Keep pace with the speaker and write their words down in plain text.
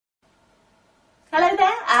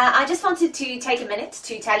I just wanted to take a minute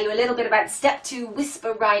to tell you a little bit about Step 2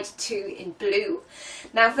 Whisper Ride 2 in Blue.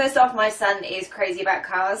 Now, first off, my son is crazy about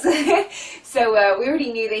cars, so we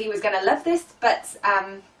already knew that he was going to love this, but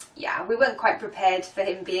yeah, we weren't quite prepared for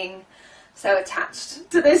him being so attached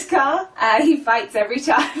to this car. He fights every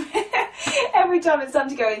time, every time it's time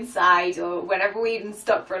to go inside, or whenever we even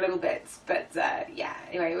stop for a little bit. But yeah,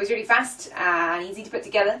 anyway, it was really fast and easy to put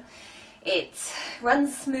together. It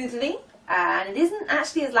runs smoothly, and it isn't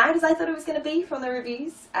actually as loud as I thought it was going to be from the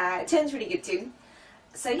reviews. It turns really good too.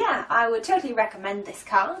 So yeah, I would totally recommend this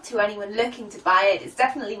car to anyone looking to buy it. It's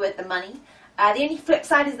definitely worth the money. The only flip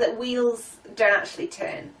side is that wheels don't actually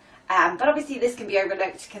turn. But obviously this can be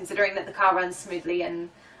overlooked considering that the car runs smoothly, and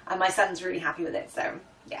my son's really happy with it. So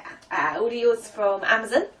yeah, order yours from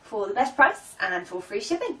Amazon for the best price and for free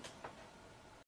shipping.